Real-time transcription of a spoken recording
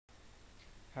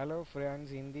Hello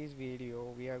friends, in this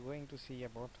video we are going to see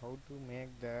about how to make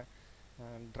the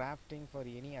drafting for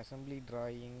any assembly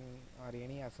drawing or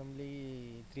any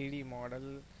assembly 3D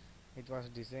model. It was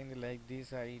designed like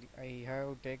this. I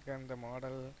have taken the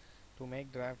model to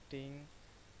make drafting.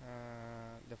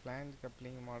 The flange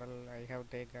coupling model I have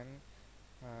taken.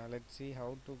 Let's see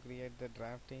how to create the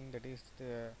drafting, that is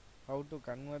how to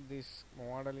convert this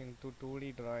model into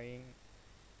 2D drawing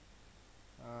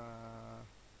uh,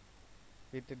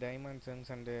 with the dimensions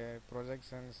and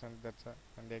projections and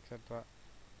and etc.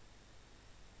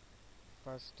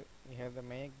 First we have the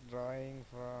make drawing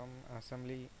from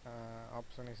assembly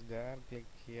option is there. Click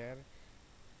here.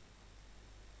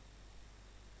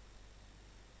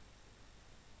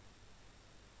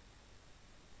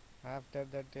 After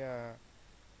that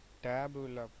tab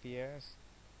will appear.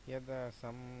 Here the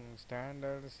some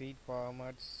standard sheet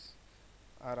formats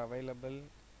are available.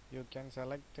 You can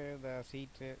select the sheet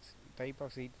type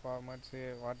of sheet formats,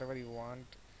 whatever you want.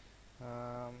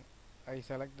 um, I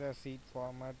select the sheet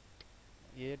format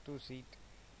A2 sheet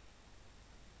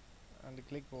and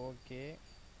click OK.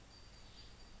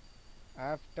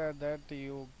 After that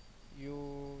you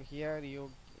have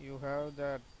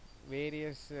the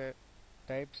various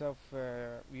types of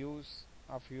views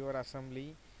of your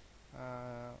assembly.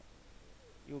 uh,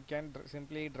 you can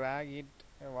simply drag it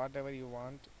whatever you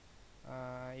want.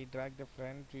 I drag the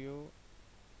front view.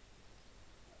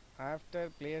 After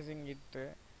placing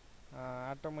it,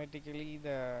 automatically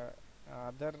the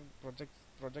other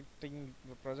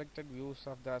projected views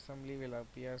of the assembly will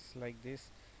appears like this.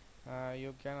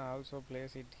 You can also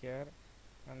place it here,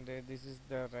 and this is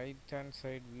the right hand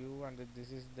side view, and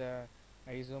this is the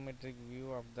isometric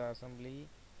view of the assembly.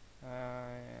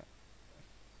 uh,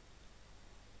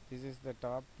 this is the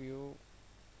top view.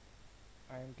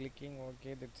 I am clicking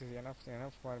OK. That is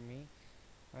enough for me.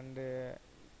 And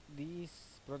these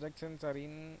projections are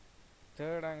in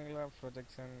third angle of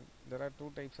projection. There are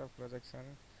two types of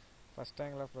projection: first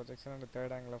angle of projection and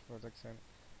third angle of projection.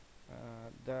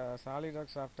 The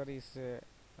Solidworks software is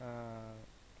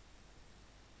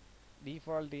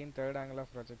default in third angle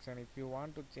of projection. If you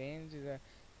want to change the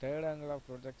third angle of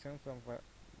projection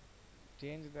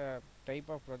change the type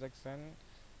of projection,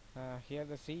 here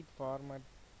the sheet format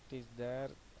is there.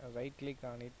 Right click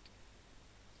on it.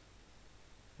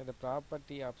 Here the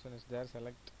property option is there.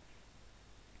 Select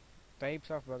types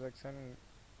of projection.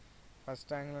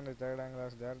 First angle and the third angle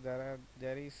is there.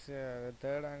 There is the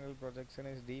third angle projection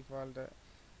is default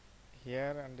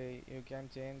here, and you can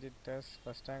change it as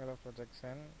first angle of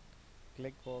projection.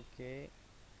 Click OK.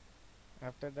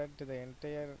 After that the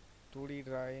entire 2D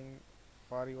drawing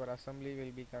for your assembly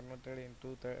will be converted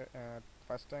into the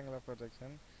first angle of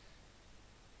projection.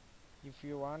 If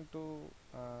you want to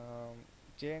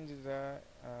change the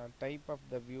type of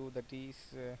the view, that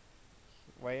is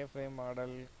wireframe model,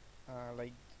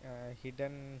 like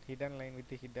hidden line with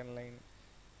the hidden line,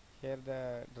 here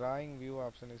the drawing view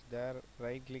option is there.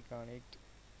 Right click on it.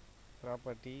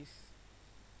 Properties,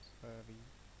 sorry,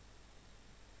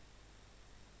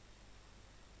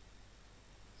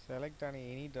 select on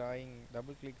any drawing,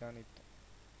 double click on it.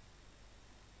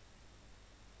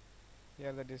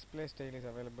 Here the display style is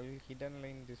available, hidden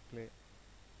line display.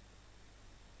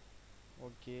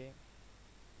 OK.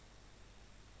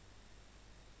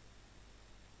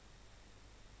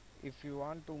 If you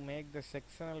want to make the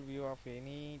sectional view of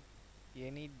any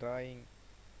drawing,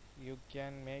 you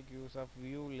can make use of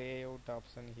view layout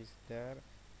option is there,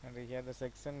 and here the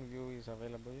section view is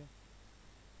available.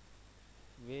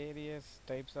 Various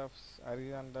types of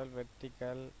horizontal,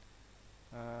 vertical,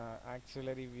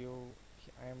 auxiliary view.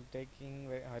 I am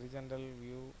taking horizontal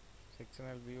view,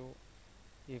 sectional view.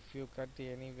 If you cut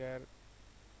anywhere,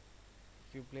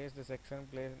 if you place the section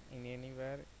place in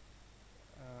anywhere,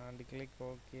 and click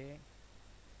OK.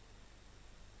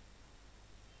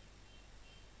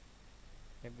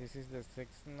 This is the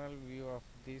sectional view of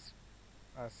this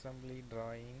assembly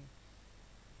drawing.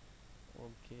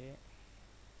 OK.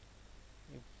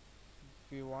 If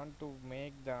you want to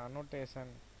make the annotation,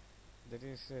 that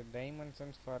is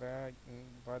dimensions for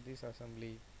this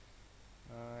assembly,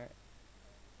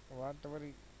 whatever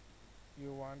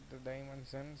you want the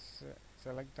dimensions,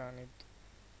 select on it.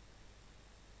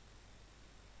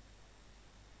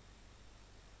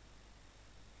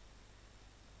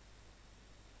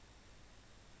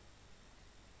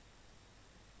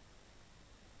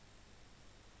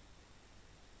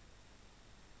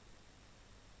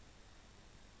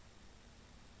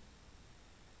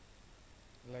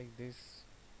 Like this.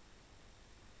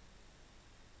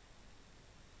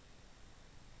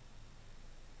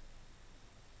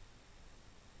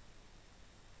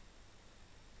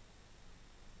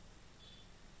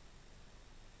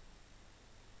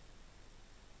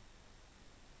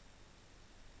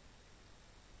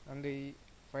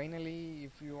 Finally,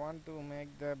 if you want to make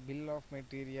the bill of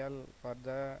material for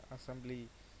the assembly,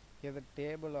 here the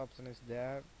table option is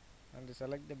there, and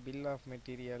select the bill of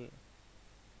material.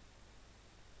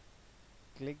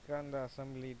 Click on the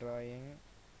assembly drawing,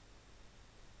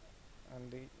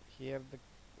 and here the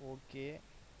OK,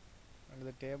 and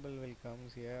the table will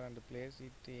comes here, and place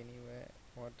it anywhere,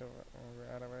 whatever,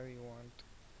 wherever you want.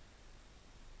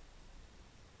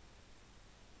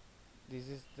 This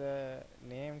is the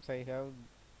names I have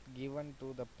given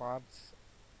to the parts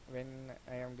when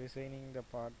I am designing the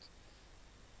parts.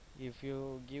 If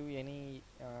you give any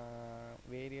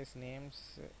various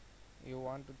names you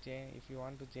want to change, if you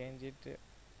want to change it,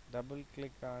 double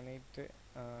click on it.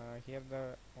 Here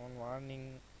the one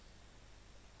warning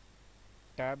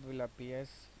tab will appear,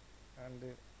 and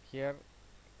here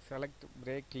select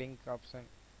break link option.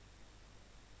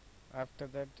 After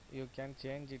that you can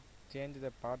change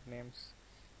the part names.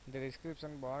 In the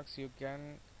description box you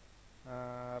can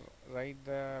uh, write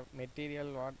the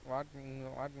material, what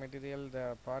material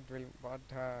the part will,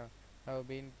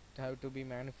 have to be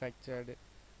manufactured.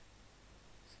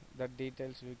 That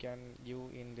details you can give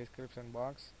in description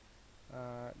box.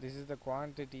 This is the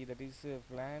quantity, that is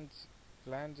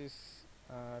flange is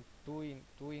 2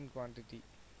 in quantity.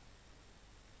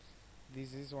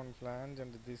 This is one flange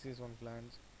and this is one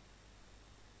flange.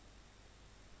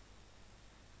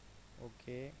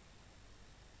 Okay,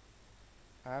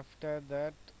 after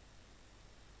that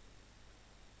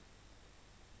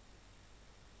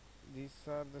these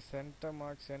are the center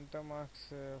marks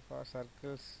for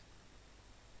circles.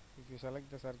 If you select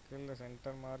the circle, the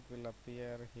center mark will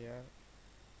appear here.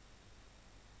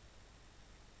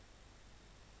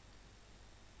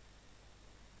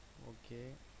 Okay,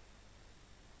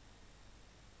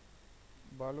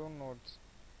 balloon notes,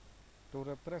 to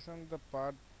represent the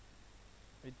part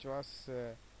which was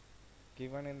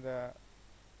given in the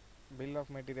bill of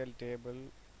material table,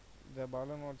 the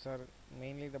balloon notes are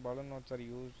mainly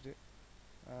used.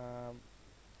 uh,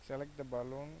 Select the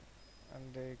balloon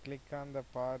and click on the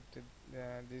part.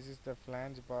 This is the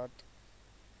flange part.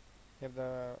 Here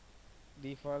the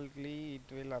defaultly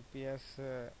it will appears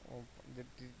that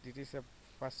it is a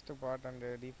first part, and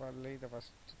defaultly the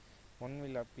first one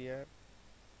will appear,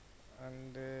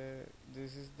 and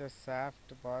this is the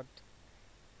shaft part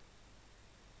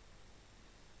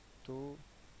 2,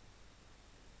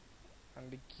 and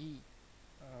the key,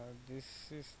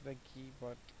 this is the key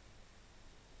part.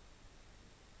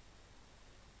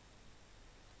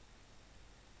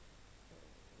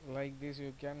 Like this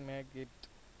you can make it.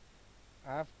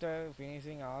 After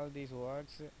finishing all these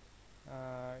words,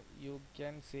 you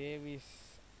can save it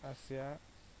as a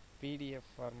PDF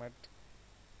format.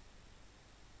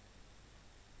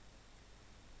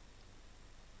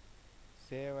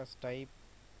 Save as type.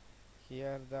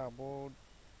 Here the about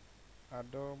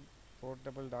Adobe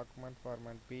portable document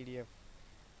format PDF.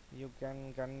 You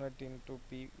can convert into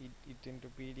it into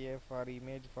PDF or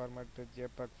image format,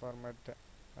 JPEG format,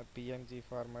 or PNG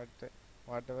format.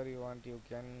 Whatever you want, you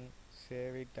can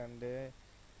save it and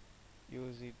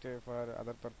use it for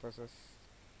other purposes.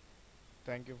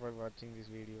 Thank you for watching this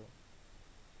video.